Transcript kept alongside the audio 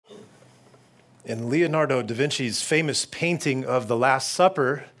In Leonardo da Vinci's famous painting of the Last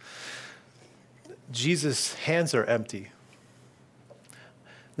Supper, Jesus' hands are empty.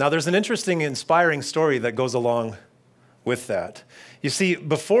 Now, there's an interesting, inspiring story that goes along with that. You see,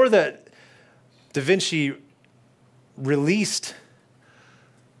 before that, Da Vinci released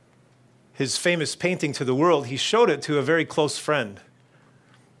his famous painting to the world, he showed it to a very close friend.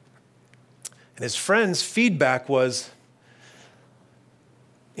 And his friend's feedback was,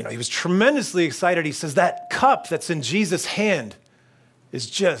 he was tremendously excited. He says, that cup that's in Jesus' hand is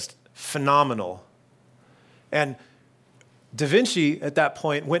just phenomenal. And Da Vinci, at that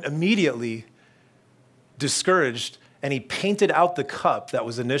point, went immediately discouraged, and he painted out the cup that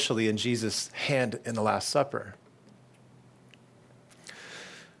was initially in Jesus' hand in the Last Supper.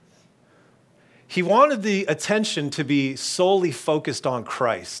 He wanted the attention to be solely focused on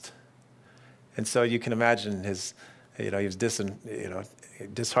Christ. And so you can imagine he was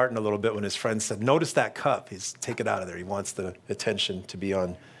disheartened a little bit when his friend said, notice that cup. He's take it out of there. He wants the attention to be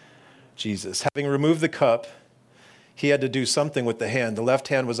on Jesus. Having removed the cup, he had to do something with the hand. The left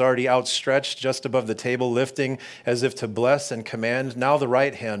hand was already outstretched just above the table, lifting as if to bless and command. Now the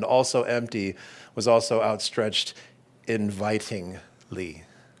right hand, also empty, was also outstretched invitingly.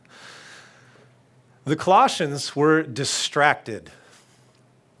 The Colossians were distracted.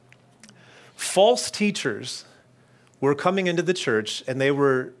 False teachers were coming into the church, and they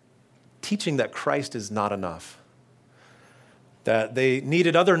were teaching that Christ is not enough, that they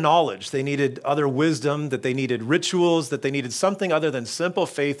needed other knowledge, they needed other wisdom, that they needed rituals, that they needed something other than simple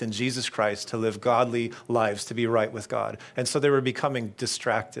faith in Jesus Christ to live godly lives, to be right with God. And so they were becoming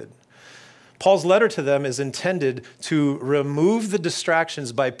distracted. Paul's letter to them is intended to remove the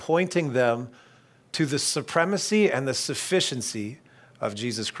distractions by pointing them to the supremacy and the sufficiency of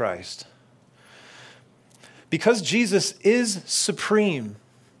Jesus Christ. Because Jesus is supreme,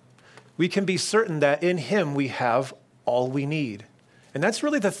 we can be certain that in him we have all we need. And that's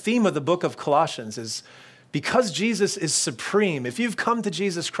really the theme of the book of Colossians, is because Jesus is supreme, if you've come to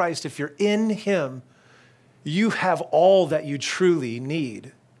Jesus Christ, if you're in him, you have all that you truly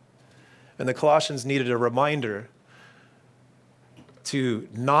need. And the Colossians needed a reminder to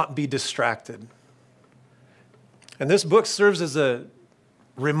not be distracted. And this book serves as a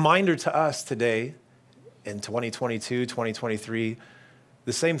reminder to us today in 2022, 2023,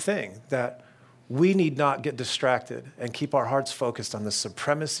 the same thing, that we need not get distracted and keep our hearts focused on the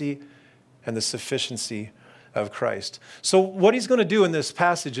supremacy and the sufficiency of Christ. So what he's going to do in this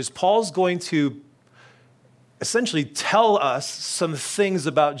passage is Paul's going to essentially tell us some things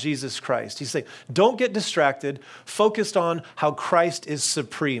about Jesus Christ. He's saying, don't get distracted, focused on how Christ is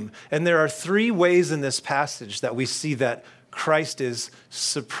supreme. And there are three ways in this passage that we see that Christ is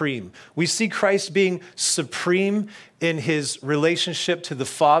supreme. We see Christ being supreme in his relationship to the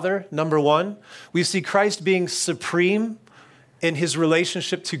Father, number one. We see Christ being supreme in his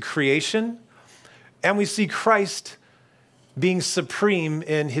relationship to creation. And we see Christ being supreme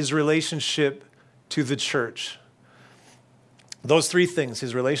in his relationship to the church. Those three things,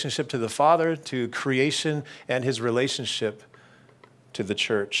 his relationship to the Father, to creation, and his relationship to the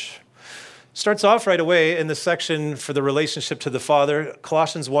church. Starts off right away in the section for the relationship to the Father.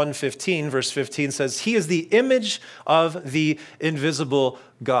 Colossians 1:15, verse 15 says, he is the image of the invisible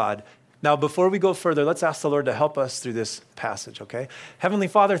God. Now, before we go further, let's ask the Lord to help us through this passage, okay? Heavenly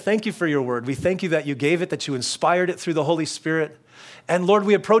Father, thank you for your word. We thank you that you gave it, that you inspired it through the Holy Spirit. And Lord,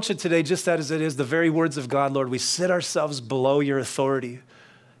 we approach it today just as it is, the very words of God. Lord, we sit ourselves below your authority,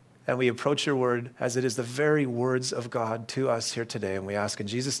 and we approach your word as it is the very words of God to us here today. And we ask in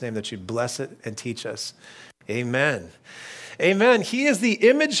Jesus' name that you bless it and teach us. Amen. Amen. He is the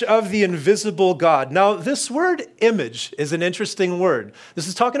image of the invisible God. Now, this word image is an interesting word. This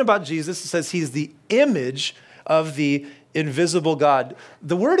is talking about Jesus. It says he's the image of the invisible God.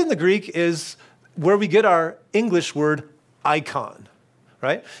 The word in the Greek is where we get our English word icon,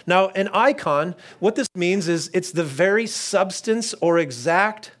 right? Now, an icon, what this means is it's the very substance or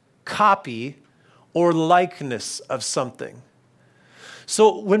exact copy or likeness of something.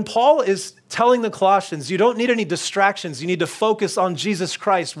 So when Paul is telling the Colossians, you don't need any distractions, you need to focus on Jesus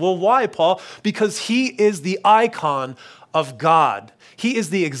Christ. Well, why, Paul? Because he is the icon of God. He is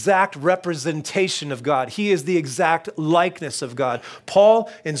the exact representation of God. He is the exact likeness of God.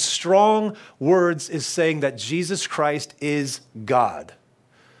 Paul, in strong words, is saying that Jesus Christ is God.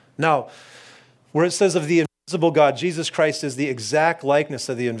 Now, where it says of the invisible God, Jesus Christ is the exact likeness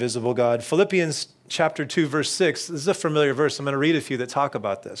of the invisible God. Philippians chapter 2, verse 6, this is a familiar verse. I'm going to read a few that talk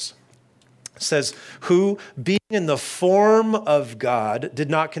about this. It says, who, being in the form of God, did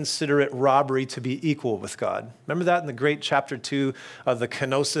not consider it robbery to be equal with God. Remember that in the great chapter 2 of the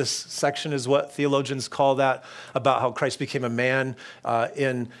kenosis section is what theologians call that, about how Christ became a man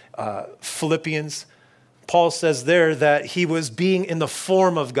in Philippians. Paul says there that he was being in the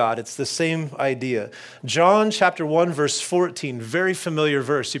form of God. It's the same idea. John chapter 1, verse 14, very familiar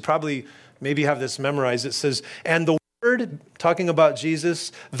verse. You probably maybe have this memorized. It says, and the Word, talking about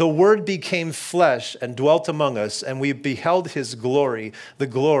Jesus, the Word became flesh and dwelt among us, and we beheld his glory, the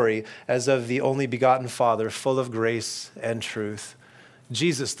glory as of the only begotten Father, full of grace and truth.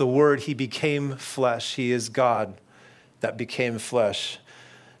 Jesus, the Word, he became flesh. He is God that became flesh.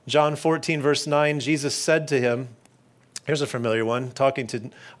 John 14, verse 9, Jesus said to him, here's a familiar one, talking to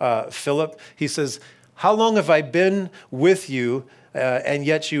Philip. He says, how long have I been with you, and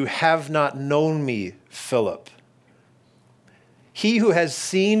yet you have not known me, Philip? He who has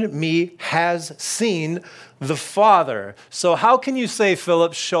seen me has seen the Father. So how can you say,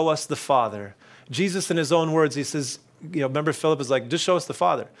 Philip, show us the Father? Jesus, in his own words, he says, remember Philip is like, just show us the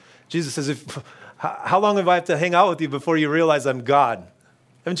Father. Jesus says, how long have I have to hang out with you before you realize I'm God?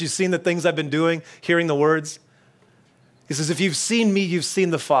 Haven't you seen the things I've been doing, hearing the words? He says, if you've seen me, you've seen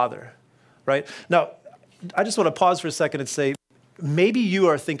the Father, right? Now, I just want to pause for a second and say, maybe you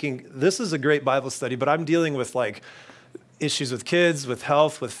are thinking, this is a great Bible study, but I'm dealing with issues with kids, with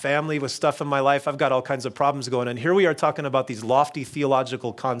health, with family, with stuff in my life. I've got all kinds of problems going on. Here we are talking about these lofty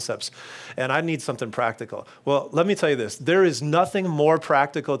theological concepts, and I need something practical. Well, let me tell you this. There is nothing more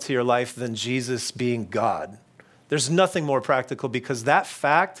practical to your life than Jesus being God. There's nothing more practical, because that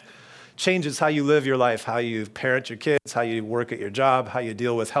fact changes how you live your life, how you parent your kids, how you work at your job, how you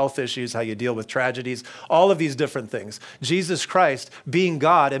deal with health issues, how you deal with tragedies, all of these different things. Jesus Christ being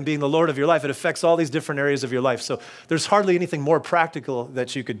God and being the Lord of your life, it affects all these different areas of your life. So there's hardly anything more practical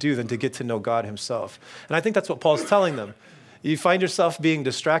that you could do than to get to know God himself. And I think that's what Paul's telling them. You find yourself being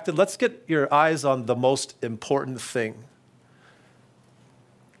distracted, let's get your eyes on the most important thing.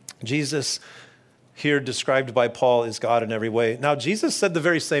 Jesus, here described by Paul, is God in every way. Now, Jesus said the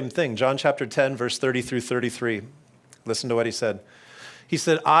very same thing. John chapter 10, verse 30 through 33. Listen to what he said. He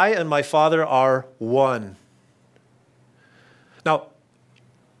said, I and my Father are one. Now,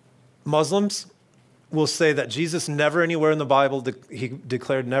 Muslims will say that Jesus never anywhere in the Bible, he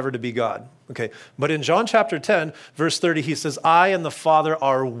declared never to be God. Okay, but in John chapter 10, verse 30, he says, I and the Father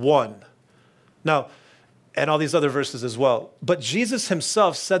are one. Now, and all these other verses as well. But Jesus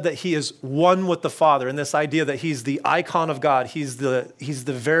himself said that he is one with the Father, and this idea that he's the icon of God, he's the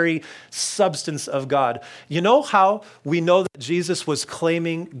very substance of God. You know how we know that Jesus was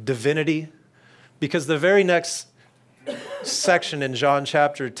claiming divinity? Because the very next section in John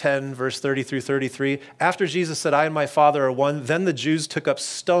chapter 10, verse 30 through 33, after Jesus said, I and my Father are one, then the Jews took up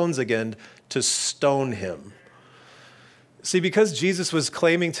stones again to stone him. See, because Jesus was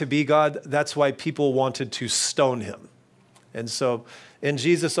claiming to be God, that's why people wanted to stone him. And so, in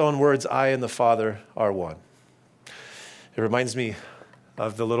Jesus' own words, I and the Father are one. It reminds me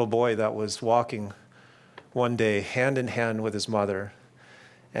of the little boy that was walking one day hand in hand with his mother.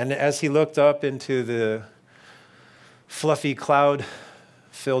 And as he looked up into the fluffy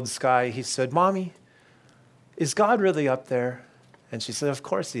cloud-filled sky, he said, Mommy, is God really up there? And she said, of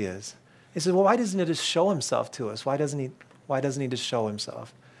course he is. He said, well, why doesn't he just show himself to us? Why doesn't he just show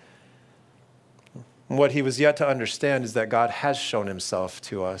himself? And what he was yet to understand is that God has shown himself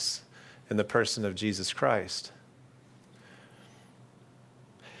to us in the person of Jesus Christ.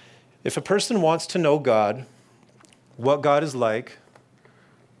 If a person wants to know God, what God is like,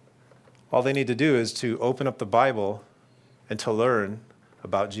 all they need to do is to open up the Bible and to learn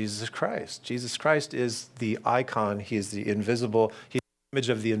about Jesus Christ. Jesus Christ is the icon. He is the invisible, he's the image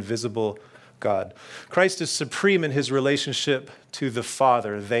of the invisible God. Christ is supreme in his relationship to the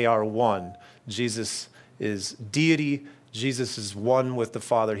Father. They are one. Jesus is deity. Jesus is one with the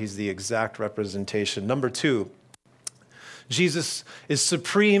Father. He's the exact representation. Number two, Jesus is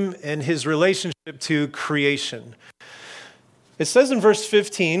supreme in his relationship to creation. It says in verse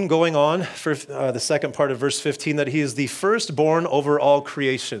 15, going on for the second part of verse 15, that he is the firstborn over all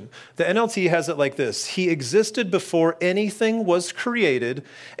creation. The NLT has it like this: he existed before anything was created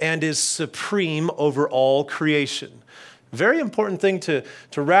and is supreme over all creation. Very important thing to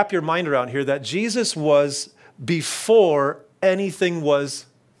wrap your mind around here, that Jesus was before anything was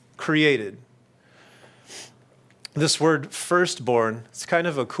created. This word firstborn, it's kind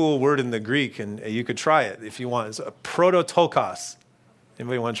of a cool word in the Greek, and you could try it if you want. It's a prototokos.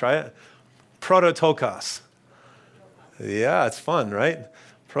 Anybody want to try it? Prototokos. Yeah, it's fun, right?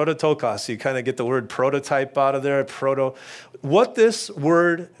 Prototokos, you kind of get the word prototype out of there, What this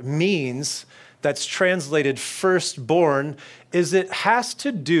word means, that's translated firstborn, is it has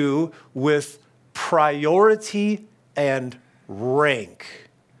to do with priority and rank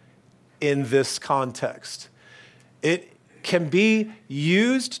in this context. It can be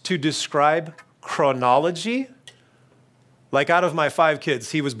used to describe chronology. Like out of my 5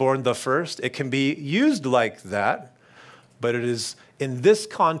 kids, he was born the first. It can be used like that, but it is in this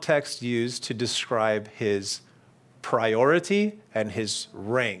context used to describe his priority and his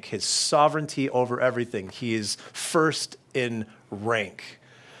rank, his sovereignty over everything. He is first in rank.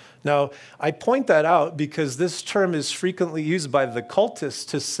 Now, I point that out because this term is frequently used by the cultists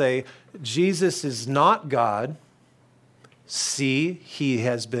to say, Jesus is not God. See, he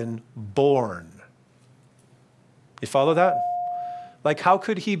has been born. You follow that? Like, how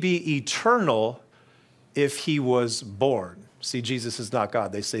could he be eternal if he was born? See, Jesus is not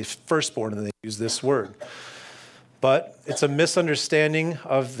God. They say firstborn, and they use this word. But it's a misunderstanding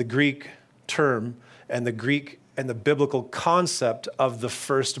of the Greek term and the Greek and the biblical concept of the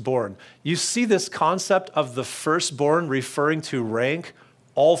firstborn. You see this concept of the firstborn referring to rank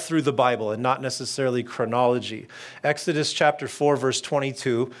all through the Bible and not necessarily chronology. Exodus chapter 4, verse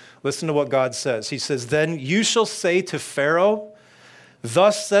 22, listen to what God says. He says, "Then you shall say to Pharaoh,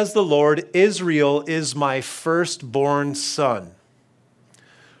 'Thus says the Lord, Israel is my firstborn son.'"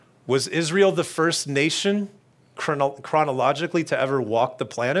 Was Israel the first nation chronologically to ever walk the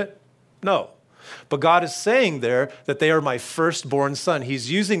planet? No. But God is saying there that they are my firstborn son. He's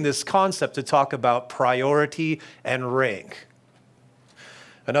using this concept to talk about priority and rank.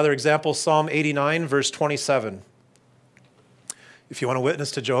 Another example, Psalm 89, verse 27. If you want to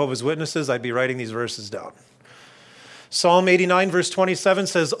witness to Jehovah's Witnesses, I'd be writing these verses down. Psalm 89, verse 27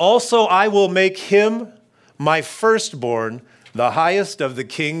 says, "Also I will make him my firstborn, the highest of the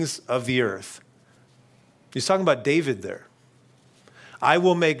kings of the earth." He's talking about David there. I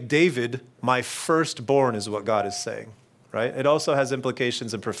will make David my firstborn is what God is saying, right? It also has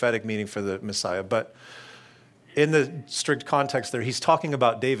implications and prophetic meaning for the Messiah, but in the strict context there, he's talking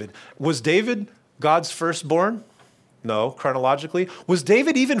about David. Was David God's firstborn? No, chronologically. Was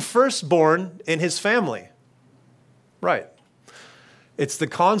David even firstborn in his family? Right. It's the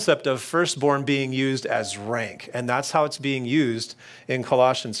concept of firstborn being used as rank, and that's how it's being used in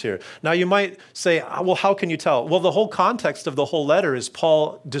Colossians here. Now, you might say, well, how can you tell? Well, the whole context of the whole letter is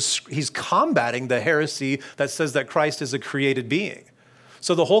he's combating the heresy that says that Christ is a created being.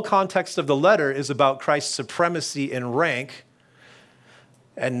 So the whole context of the letter is about Christ's supremacy in rank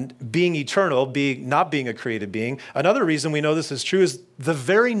and being eternal, not being a created being. Another reason we know this is true is the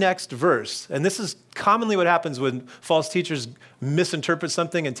very next verse. And this is commonly what happens when false teachers misinterpret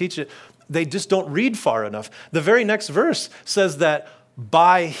something and teach it. They just don't read far enough. The very next verse says that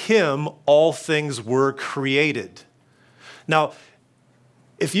by him all things were created. Now,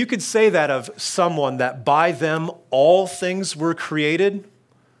 if you could say that of someone, that by them all things were created,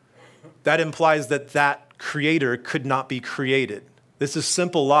 that implies that that creator could not be created. This is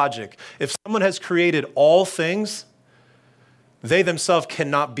simple logic. If someone has created all things, they themselves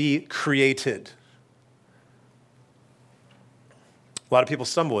cannot be created. A lot of people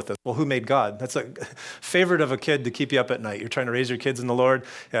stumble with this. Well, who made God? That's a favorite of a kid to keep you up at night. You're trying to raise your kids in the Lord.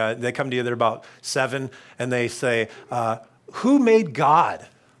 They come to you, they're about 7, and they say, who made God?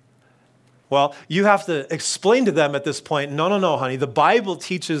 Well, you have to explain to them at this point, no, honey. The Bible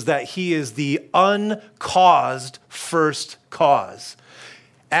teaches that he is the uncaused first cause.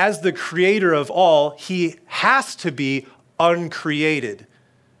 As the creator of all, he has to be uncreated.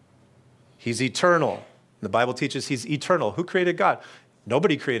 He's eternal. The Bible teaches he's eternal. Who created God?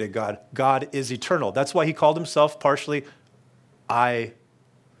 Nobody created God. God is eternal. That's why he called himself partially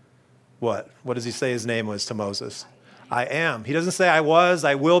what? What does he say his name was to Moses? I am. He doesn't say I was,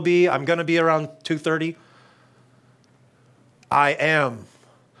 I will be, I'm going to be around 2:30. I am.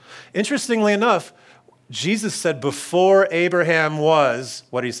 Interestingly enough, Jesus said before Abraham was,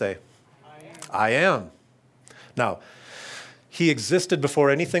 what did he say? I am. Now, he existed before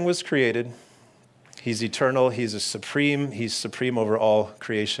anything was created. He's eternal. He's supreme over all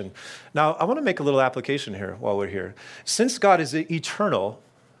creation. Now, I want to make a little application here while we're here. Since God is eternal,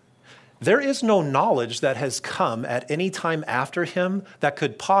 there is no knowledge that has come at any time after him that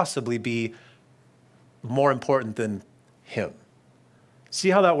could possibly be more important than him.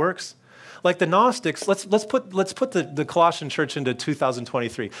 See how that works? Like the Gnostics, let's put the Colossian church into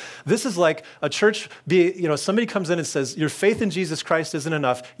 2023. This is like a church, somebody comes in and says, your faith in Jesus Christ isn't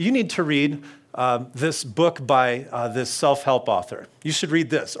enough. You need to read this book by this self-help author. You should read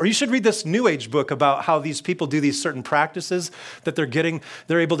this. Or you should read this New Age book about how these people do these certain practices that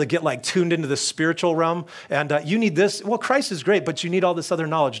they're able to get like tuned into the spiritual realm. And you need this. Well, Christ is great, but you need all this other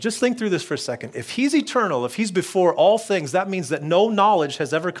knowledge. Just think through this for a second. If he's eternal, if he's before all things, that means that no knowledge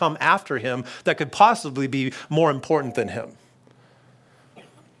has ever come after him that could possibly be more important than him.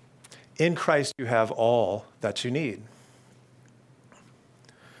 In Christ, you have all that you need.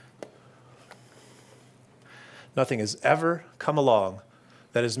 Nothing has ever come along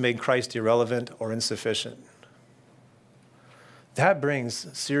that has made Christ irrelevant or insufficient. That brings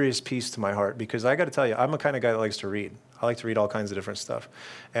serious peace to my heart because I got to tell you, I'm a kind of guy that likes to read. I like to read all kinds of different stuff.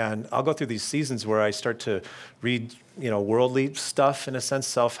 And I'll go through these seasons where I start to read, worldly stuff in a sense,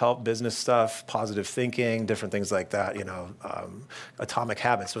 self-help, business stuff, positive thinking, different things like that. Atomic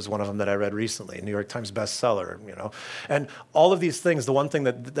Habits was one of them that I read recently, New York Times bestseller, And all of these things, the one thing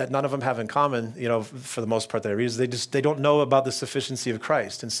that none of them have in common, for the most part that I read is they don't know about the sufficiency of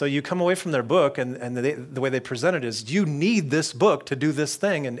Christ. And so you come away from their book and the way they present it is, you need this book to do this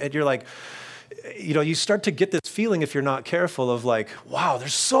thing. And you're like, you start to get this feeling if you're not careful of like, wow,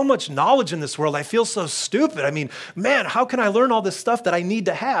 there's so much knowledge in this world. I feel so stupid. I mean, man, how can I learn all this stuff that I need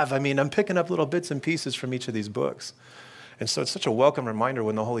to have? I mean, I'm picking up little bits and pieces from each of these books. And so it's such a welcome reminder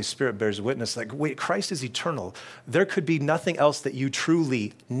when the Holy Spirit bears witness, like, wait, Christ is eternal. There could be nothing else that you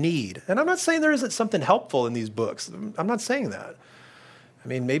truly need. And I'm not saying there isn't something helpful in these books. I'm not saying that. I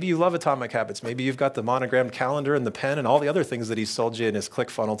mean, maybe you love Atomic Habits. Maybe you've got the monogrammed calendar and the pen and all the other things that he sold you in his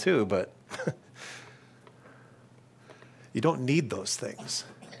ClickFunnels too, but you don't need those things.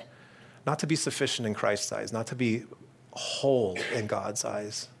 Not to be sufficient in Christ's eyes, not to be whole in God's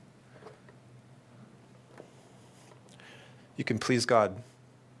eyes. You can please God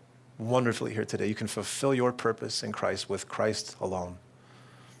wonderfully here today. You can fulfill your purpose in Christ with Christ alone.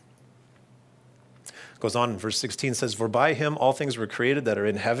 Goes on in verse 16, says, for by him all things were created that are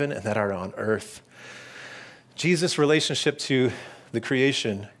in heaven and that are on earth. Jesus' relationship to the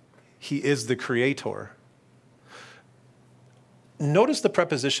creation, he is the creator. Notice the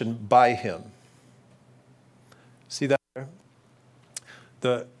preposition by him. See that there?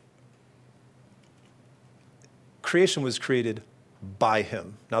 The creation was created by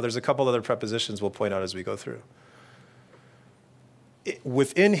him. Now there's a couple other prepositions we'll point out as we go through.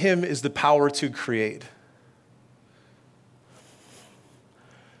 Within him is the power to create.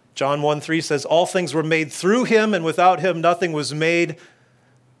 John 1:3 says, all things were made through him, and without him nothing was made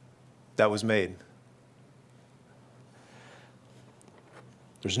that was made.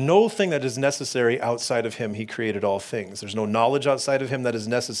 There's no thing that is necessary outside of him. He created all things. There's no knowledge outside of him that is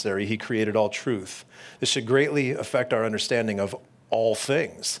necessary. He created all truth. This should greatly affect our understanding of all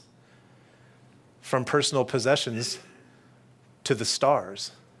things, from personal possessions to the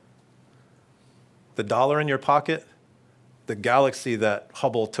stars. The dollar in your pocket, the galaxy that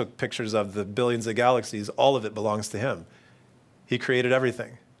Hubble took pictures of, the billions of galaxies, all of it belongs to him. He created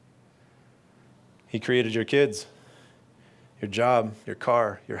everything. He created your kids, your job, your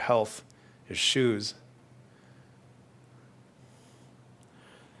car, your health, your shoes.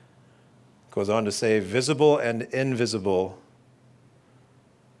 Goes on to say, visible and invisible,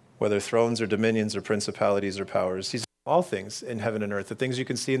 whether thrones or dominions or principalities or powers. He's all things in heaven and earth, the things you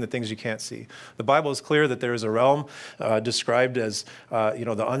can see and the things you can't see. The Bible is clear that there is a realm described as,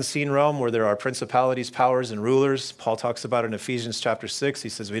 the unseen realm where there are principalities, powers, and rulers. Paul talks about it in Ephesians chapter 6. He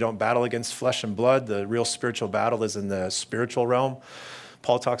says we don't battle against flesh and blood. The real spiritual battle is in the spiritual realm.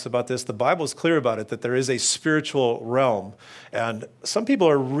 Paul talks about this. The Bible is clear about it, that there is a spiritual realm. And some people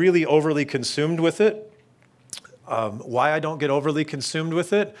are really overly consumed with it. Why I don't get overly consumed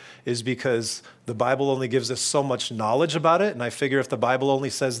with it is because the Bible only gives us so much knowledge about it. And I figure if the Bible only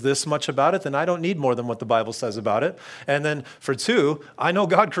says this much about it, then I don't need more than what the Bible says about it. And then for two, I know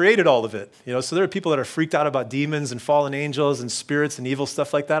God created all of it. So there are people that are freaked out about demons and fallen angels and spirits and evil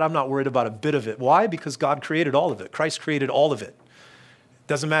stuff like that. I'm not worried about a bit of it. Why? Because God created all of it. Christ created all of it.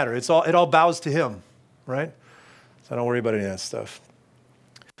 Doesn't matter. It all bows to him, right? So I don't worry about any of that stuff.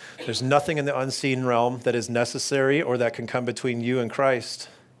 There's nothing in the unseen realm that is necessary or that can come between you and Christ.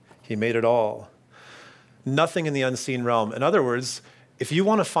 He made it all. Nothing in the unseen realm. In other words, if you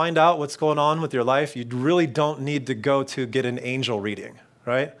want to find out what's going on with your life, you really don't need to go to get an angel reading,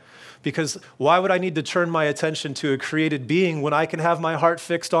 right? Because why would I need to turn my attention to a created being when I can have my heart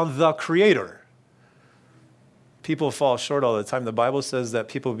fixed on the Creator? People fall short all the time. The Bible says that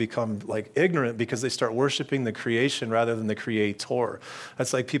people become like ignorant because they start worshiping the creation rather than the creator.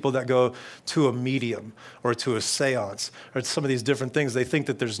 That's like people that go to a medium or to a seance or some of these different things. They think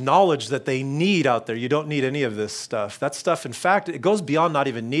that there's knowledge that they need out there. You don't need any of this stuff. That stuff, in fact, it goes beyond not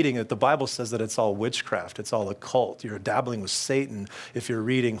even needing it. The Bible says that it's all witchcraft. It's all occult. You're dabbling with Satan if you're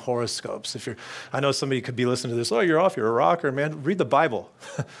reading horoscopes. I know somebody could be listening to this, oh, you're off, you're a rocker, man. Read the Bible,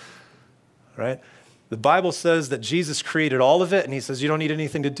 right? The Bible says that Jesus created all of it, and he says you don't need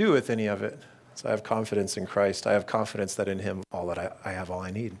anything to do with any of it. So I have confidence in Christ. I have confidence that in him I have all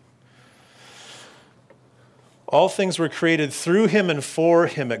I need. All things were created through him and for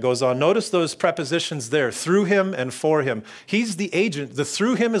him, it goes on. Notice those prepositions there, through him and for him. He's the agent. The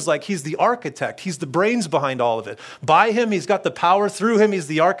through him is like he's the architect. He's the brains behind all of it. By him, he's got the power. Through him, he's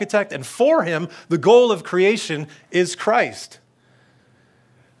the architect. And for him, the goal of creation is Christ.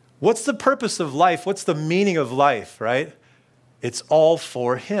 What's the purpose of life? What's the meaning of life, right? It's all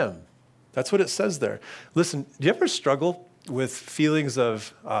for him. That's what it says there. Listen, do you ever struggle with feelings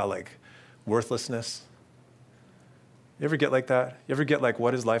of like worthlessness? You ever get like that? You ever get like,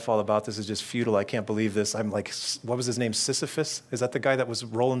 what is life all about? This is just futile. I can't believe this. I'm like, what was his name? Sisyphus? Is that the guy that was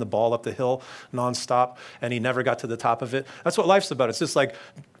rolling the ball up the hill nonstop and he never got to the top of it? That's what life's about. It's just like,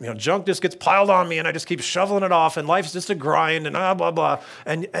 junk just gets piled on me and I just keep shoveling it off and life's just a grind and blah, blah.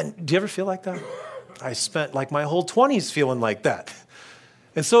 And do you ever feel like that? I spent like my whole 20s feeling like that.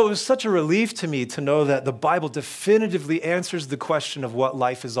 And so it was such a relief to me to know that the Bible definitively answers the question of what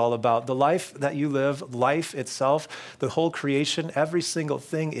life is all about. The life that you live, life itself, the whole creation, every single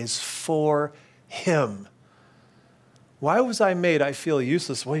thing is for him. Why was I made? I feel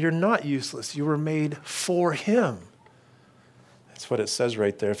useless. Well, you're not useless. You were made for him. That's what it says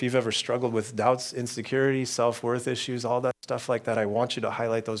right there. If you've ever struggled with doubts, insecurity, self-worth issues, all that stuff like that, I want you to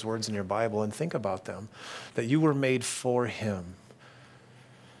highlight those words in your Bible and think about them, that you were made for him.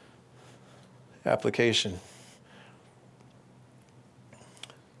 Application.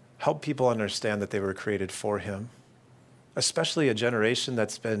 Help people understand that they were created for him, especially a generation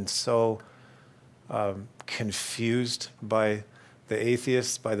that's been so confused by the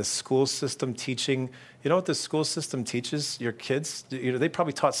atheists, by the school system teaching. You know what the school system teaches your kids? They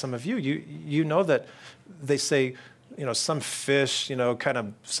probably taught some of you. You know that they say, some fish, kind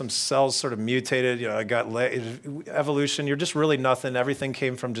of some cells sort of mutated, evolution. You're just really nothing. Everything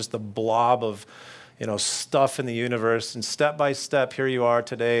came from just a blob of, stuff in the universe. And step by step, here you are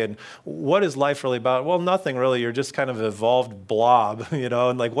today. And what is life really about? Well, nothing really. You're just kind of an evolved blob,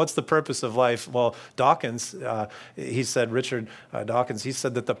 and like, what's the purpose of life? Well, Dawkins, Richard Dawkins, he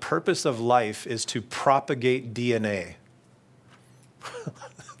said that the purpose of life is to propagate DNA.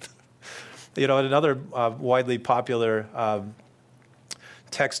 Another widely popular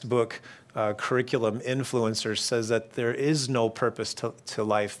textbook curriculum influencer says that there is no purpose to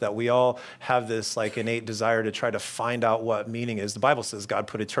life, that we all have this like innate desire to try to find out what meaning is. The Bible says God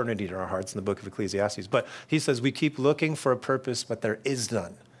put eternity in our hearts in the book of Ecclesiastes, but he says we keep looking for a purpose, but there is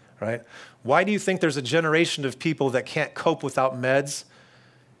none, right? Why do you think there's a generation of people that can't cope without meds?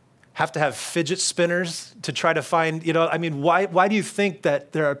 Have to have fidget spinners to try to find, why do you think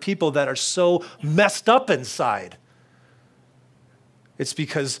that there are people that are so messed up inside? It's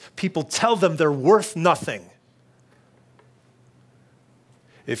because people tell them they're worth nothing.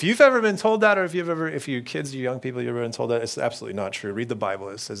 If you've ever been told that, or if you kids, you young people, you've ever been told that, it's absolutely not true. Read the Bible.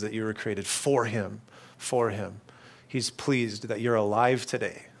 It says that you were created for him, for him. He's pleased that you're alive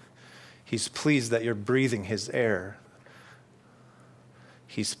today. He's pleased that you're breathing his air.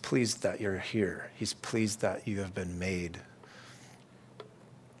 He's pleased that you're here. He's pleased that you have been made.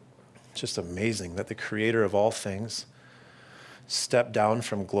 It's just amazing that the creator of all things stepped down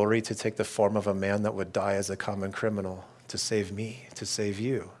from glory to take the form of a man that would die as a common criminal to save me, to save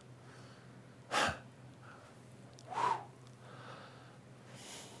you.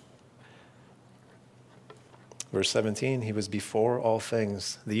 Verse 17, he was before all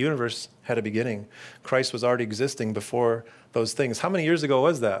things. The universe had a beginning. Christ was already existing before those things. How many years ago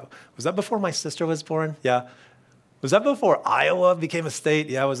was that? Was that before my sister was born? Yeah. Was that before Iowa became a state?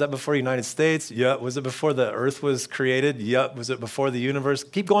 Yeah. Was that before the United States? Yeah. Was it before the earth was created? Yeah. Was it before the universe?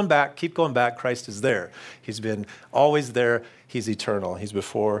 Keep going back. Christ is there. He's been always there. He's eternal. He's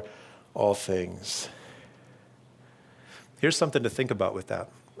before all things. Here's something to think about with that.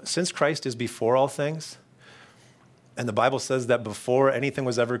 Since Christ is before all things, And the Bible says that before anything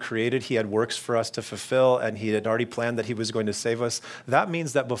was ever created, he had works for us to fulfill, and he had already planned that he was going to save us. That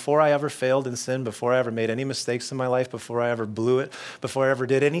means that before I ever failed in sin, before I ever made any mistakes in my life, before I ever blew it, before I ever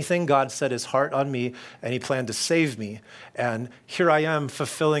did anything, God set his heart on me, and he planned to save me. And here I am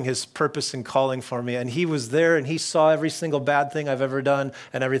fulfilling his purpose and calling for me. And he was there, and he saw every single bad thing I've ever done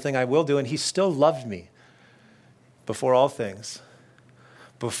and everything I will do, and he still loved me before all things.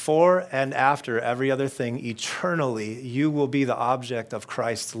 Before and after every other thing, eternally, you will be the object of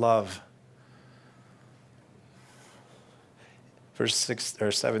Christ's love. Verse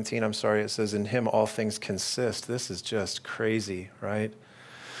 17, it says, in him all things consist. This is just crazy, right?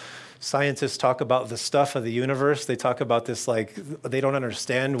 Scientists talk about the stuff of the universe. They talk about this like they don't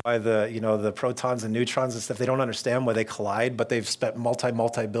understand why the protons and neutrons and stuff, they don't understand why they collide, but they've spent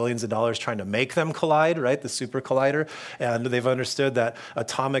multi-billions of dollars trying to make them collide, right? The super collider. And they've understood that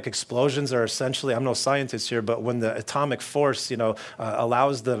atomic explosions are essentially, I'm no scientist here, but when the atomic force,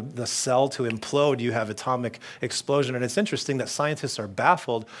 allows the cell to implode, you have atomic explosion. And it's interesting that scientists are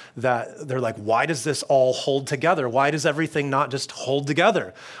baffled that they're like, why does this all hold together? Why does everything not just hold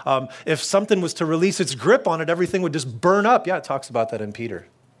together? If something was to release its grip on it, everything would just burn up. Yeah, it talks about that in Peter.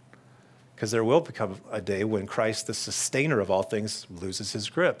 Because there will become a day when Christ, the sustainer of all things, loses his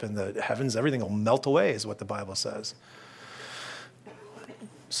grip, and the heavens, everything will melt away, is what the Bible says.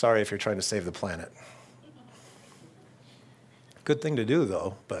 Sorry if you're trying to save the planet. Good thing to do,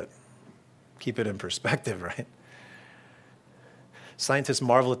 though, but keep it in perspective, right? Scientists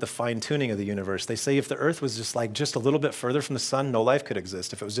marvel at the fine-tuning of the universe. They say if the earth was just a little bit further from the sun, no life could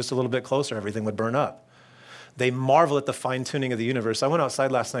exist. If it was just a little bit closer, everything would burn up. They marvel at the fine-tuning of the universe. I went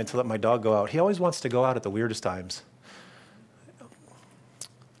outside last night to let my dog go out. He always wants to go out at the weirdest times,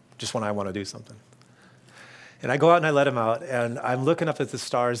 just when I want to do something. And I go out and I let him out, and I'm looking up at the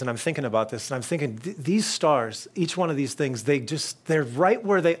stars, and I'm thinking about this, and I'm thinking, these stars, each one of these things, they're right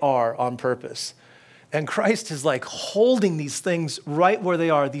where they are on purpose. And Christ is like holding these things right where they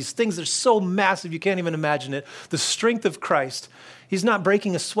are. These things are so massive, you can't even imagine it. The strength of Christ. He's not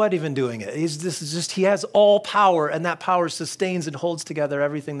breaking a sweat even doing it. He has all power, and that power sustains and holds together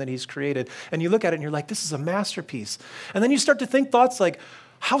everything that he's created. And you look at it and you're like, this is a masterpiece. And then you start to think thoughts like,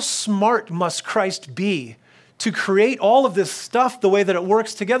 how smart must Christ be to create all of this stuff the way that it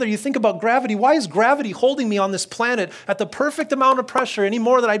works together? You think about gravity. Why is gravity holding me on this planet at the perfect amount of pressure? Any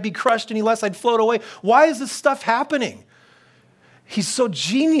more that I'd be crushed, any less I'd float away. Why is this stuff happening? He's so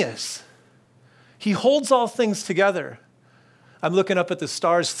genius. He holds all things together. I'm looking up at the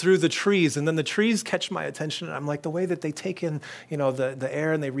stars through the trees, and then the trees catch my attention, and I'm like, the way that they take in, the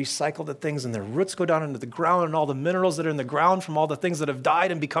air, and they recycle the things, and their roots go down into the ground, and all the minerals that are in the ground from all the things that have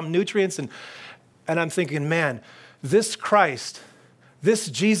died and become nutrients. And I'm thinking, man, this Christ, this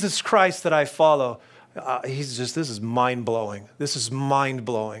Jesus Christ that I follow, this is mind-blowing. This is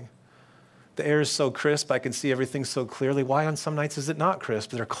mind-blowing. The air is so crisp, I can see everything so clearly. Why on some nights is it not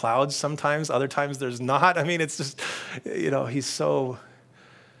crisp? There are clouds sometimes, other times there's not. I mean, it's just, he's so,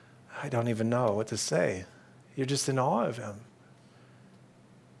 I don't even know what to say. You're just in awe of him.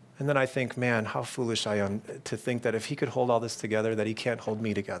 And then I think, man, how foolish I am to think that if he could hold all this together, that he can't hold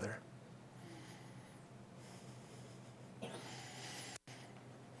me together.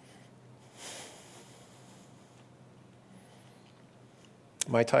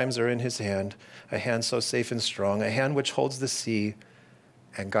 My times are in his hand, a hand so safe and strong, a hand which holds the sea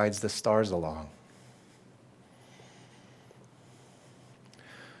and guides the stars along.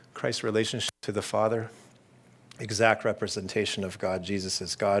 Christ's relationship to the Father, exact representation of God. Jesus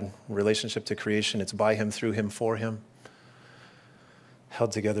is God. Relationship to creation, it's by him, through him, for him,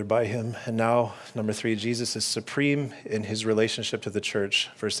 held together by him. And now, number 3, Jesus is supreme in his relationship to the church.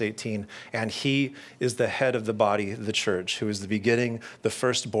 Verse 18, and he is the head of the body, the church, who is the beginning, the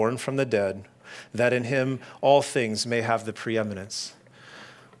firstborn from the dead, that in him all things may have the preeminence.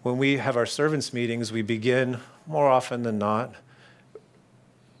 When we have our servants meetings, we begin more often than not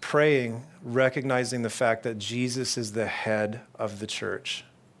praying, recognizing the fact that Jesus is the head of the church.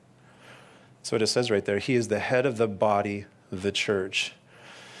 That's what it says right there. He is the head of the body, the church.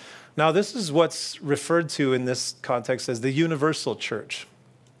 Now, this is what's referred to in this context as the universal church.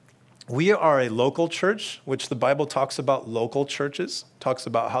 We are a local church, which the Bible talks about local churches, talks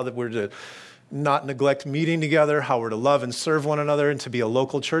about how that we're to not neglect meeting together, how we're to love and serve one another and to be a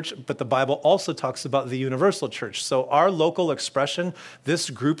local church. But the Bible also talks about the universal church. So our local expression, this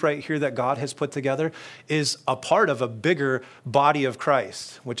group right here that God has put together, is a part of a bigger body of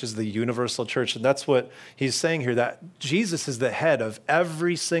Christ, which is the universal church. And that's what he's saying here, that Jesus is the head of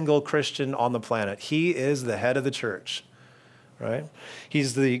every single Christian on the planet. He is the head of the church. right?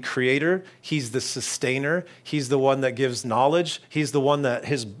 He's the creator. He's the sustainer. He's the one that gives knowledge. He's the one that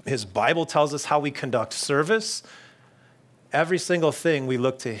his Bible tells us how we conduct service. Every single thing we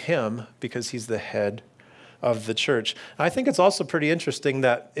look to him because he's the head of the church. And I think it's also pretty interesting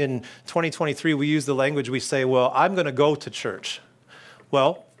that in 2023, we use the language, we say, well, I'm going to go to church.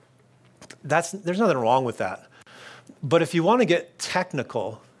 Well, there's nothing wrong with that. But if you want to get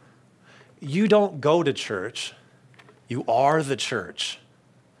technical, you don't go to church. You are the church.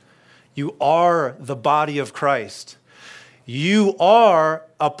 You are the body of Christ. You are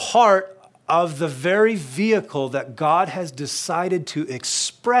a part of the very vehicle that God has decided to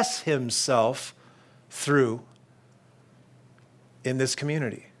express himself through in this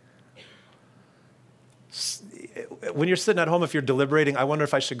community. When you're sitting at home, if you're deliberating, I wonder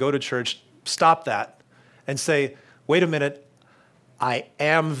if I should go to church, stop that and say, wait a minute, I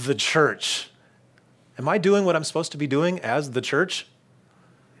am the church. Am I doing what I'm supposed to be doing as the church?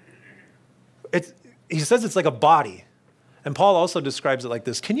 He says it's like a body. And Paul also describes it like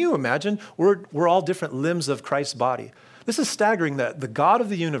this. Can you imagine? We're all different limbs of Christ's body. This is staggering that the God of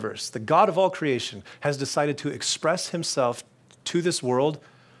the universe, the God of all creation, has decided to express himself to this world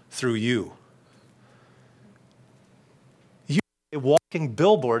through you. You are a walking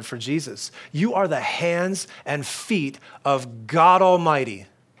billboard for Jesus. You are the hands and feet of God Almighty.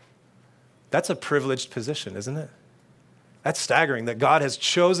 That's a privileged position, isn't it? That's staggering that God has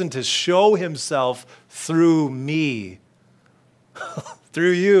chosen to show himself through me.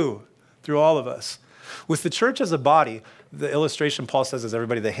 Through you, through all of us. With the church as a body, the illustration Paul says, is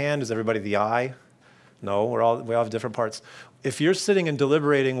everybody the hand, is everybody the eye? No, we all have different parts. If you're sitting and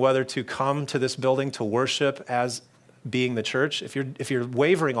deliberating whether to come to this building to worship as being the church, if you're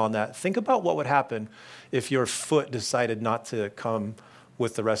wavering on that, think about what would happen if your foot decided not to come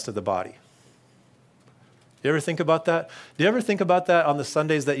with the rest of the body. Do you ever think about that? Do you ever think about that on the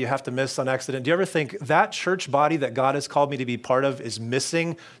Sundays that you have to miss on accident? Do you ever think that church body that God has called me to be part of is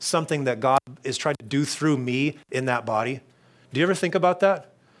missing something that God is trying to do through me in that body? Do you ever think about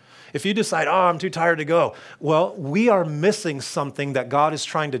that? If you decide, I'm too tired to go, well, we are missing something that God is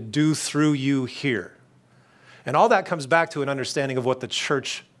trying to do through you here. And all that comes back to an understanding of what the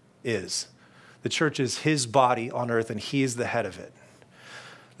church is. The church is his body on earth, and he is the head of it.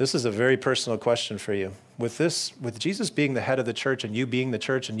 This is a very personal question for you. With Jesus being the head of the church and you being the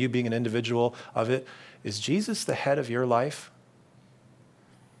church and you being an individual of it, is Jesus the head of your life?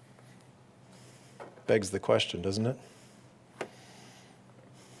 Begs the question, doesn't it?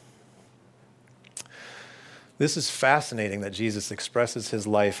 This is fascinating that Jesus expresses his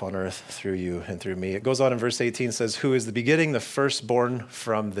life on earth through you and through me. It goes on in verse 18, says, who is the beginning, the firstborn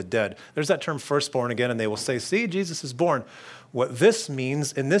from the dead. There's that term firstborn again, and they will say, see, Jesus is born. What this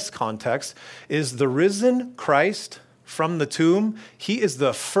means in this context is the risen Christ from the tomb. He is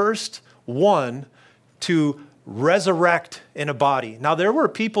the first one to resurrect in a body. Now, there were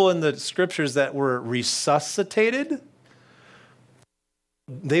people in the scriptures that were resuscitated.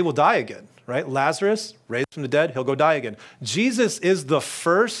 They will die again, right? Lazarus, raised from the dead, he'll go die again. Jesus is the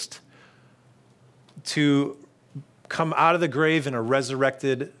first to come out of the grave in a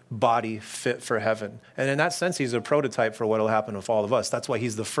resurrected body fit for heaven. And in that sense, he's a prototype for what will happen with all of us. That's why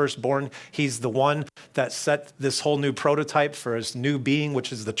he's the firstborn. He's the one that set this whole new prototype for his new being,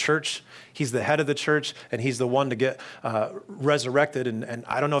 which is the church. He's the head of the church, and he's the one to get resurrected. And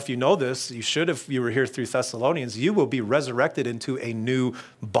I don't know if you know this. You should if you were here through Thessalonians. You will be resurrected into a new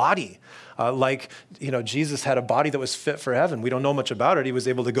body. Jesus had a body that was fit for heaven. We don't know much about it. He was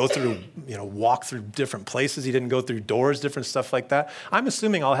able to go through, walk through different places. He didn't go through doors, different stuff like that. I'm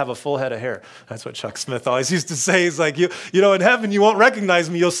assuming I'll have a full head of hair. That's what Chuck Smith always used to say. He's like, in heaven, you won't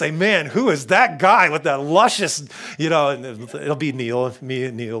recognize me. You'll say, man, who is that guy with that luscious, and it'll be Neil. Me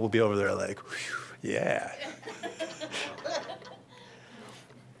and Neil will be over there like, whew, yeah.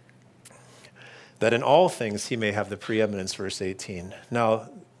 That in all things he may have the preeminence, verse 18. Now,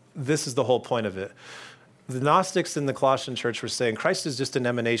 this is the whole point of it. The Gnostics in the Colossian church were saying Christ is just an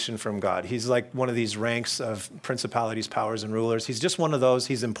emanation from God. He's like one of these ranks of principalities, powers, and rulers. He's just one of those.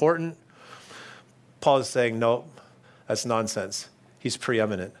 He's important. Paul is saying, no, that's nonsense. He's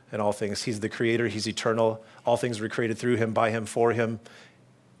preeminent in all things. He's the creator. He's eternal. All things were created through him, by him, for him.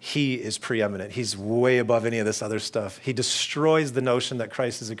 He is preeminent. He's way above any of this other stuff. He destroys the notion that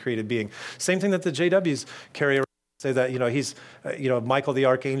Christ is a created being. Same thing that the JWs carry around. Say that, he's, Michael the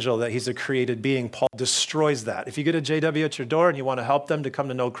archangel, that he's a created being. Paul destroys that. If you get a JW at your door and you want to help them to come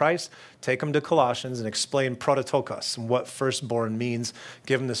to know Christ, take them to Colossians and explain prototokos and what firstborn means.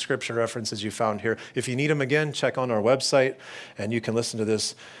 Give them the scripture references you found here. If you need them again, check on our website and you can listen to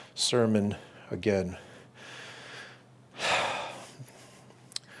this sermon again.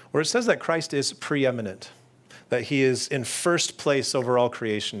 where it says that Christ is preeminent, that he is in first place over all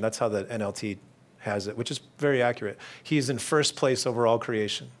creation. That's how the NLT has it, which is very accurate. He is in first place over all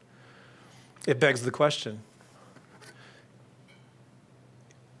creation. It begs the question,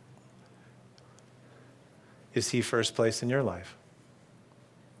 is he first place in your life?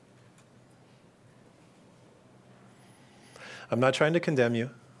 I'm not trying to condemn you.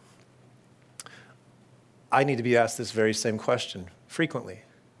 I need to be asked this very same question frequently.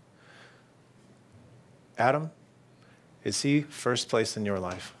 Adam, is he first place in your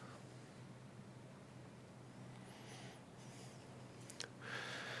life?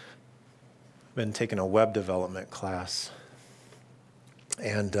 I've been taking a web development class,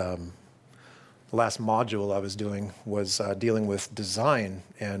 and the last module I was doing was dealing with design,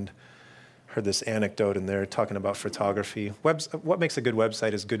 and heard this anecdote in there talking about photography. What makes a good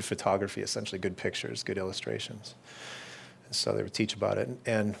website is good photography, essentially good pictures, good illustrations. And so they would teach about it.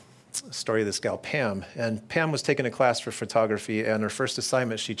 And story of this gal, Pam. And Pam was taking a class for photography, and her first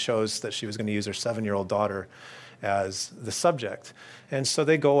assignment, she chose that she was going to use her 7-year-old daughter as the subject. And so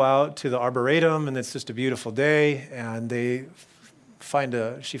they go out to the Arboretum, and it's just a beautiful day, and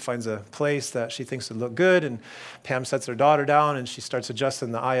she finds a place that she thinks would look good, and Pam sets her daughter down, and she starts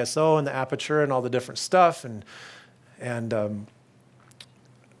adjusting the ISO and the aperture and all the different stuff, and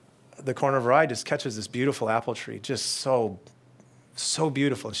the corner of her eye just catches this beautiful apple tree, just so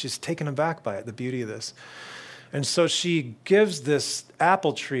beautiful. And she's taken aback by it, the beauty of this. And so she gives this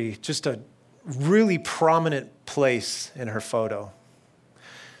apple tree just a really prominent place in her photo.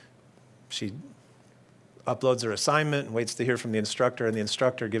 She uploads her assignment and waits to hear from the instructor, and the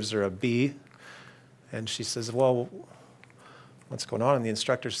instructor gives her a B. And she says, well, what's going on? And the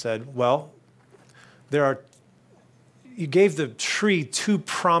instructor said, well, you gave the tree too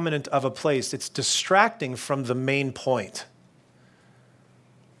prominent of a place. It's distracting from the main point.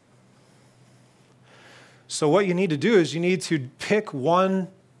 So what you need to do is you need to pick one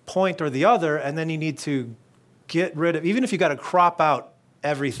point or the other, and then you need to get rid of, even if you got to crop out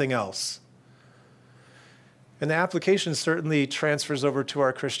everything else. And the application certainly transfers over to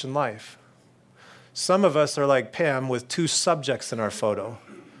our Christian life. Some of us are like Pam with 2 subjects in our photo.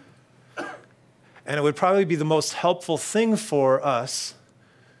 And it would probably be the most helpful thing for us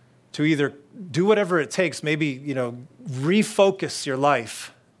to either do whatever it takes, maybe, refocus your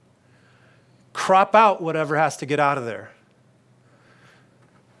life, crop out whatever has to get out of there.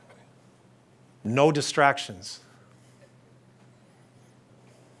 No distractions.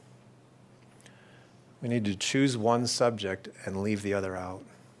 We need to choose one subject and leave the other out.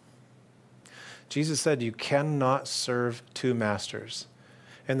 Jesus said you cannot serve 2 masters.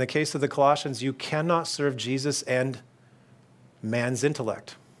 In the case of the Colossians, you cannot serve Jesus and man's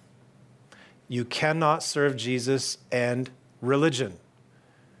intellect. You cannot serve Jesus and religion.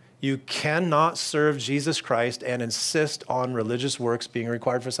 You cannot serve Jesus Christ and insist on religious works being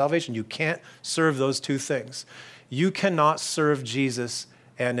required for salvation. You can't serve those 2 things. You cannot serve Jesus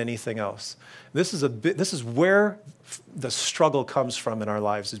and anything else. This is where the struggle comes from in our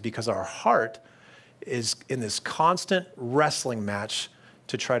lives, is because our heart is in this constant wrestling match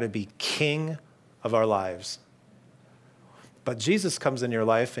to try to be king of our lives. But Jesus comes in your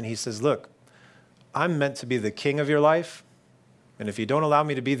life and he says, look, I'm meant to be the king of your life. And if you don't allow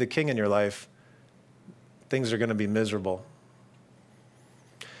me to be the king in your life, things are going to be miserable.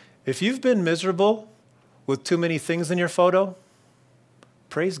 If you've been miserable with too many things in your photo,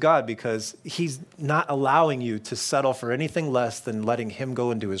 praise God, because he's not allowing you to settle for anything less than letting him go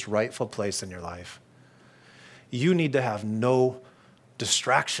into his rightful place in your life. You need to have no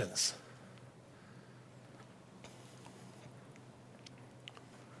distractions.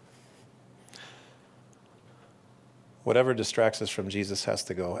 Whatever distracts us from Jesus has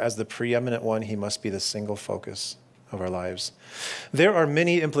to go. As the preeminent one, he must be the single focus of our lives. There are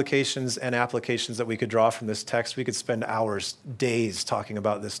many implications and applications that we could draw from this text. We could spend hours, days talking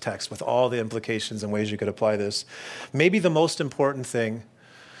about this text with all the implications and ways you could apply this. Maybe the most important thing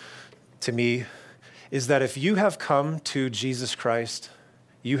to me is that if you have come to Jesus Christ,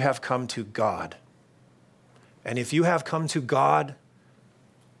 you have come to God. And if you have come to God,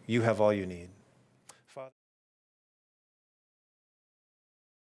 you have all you need.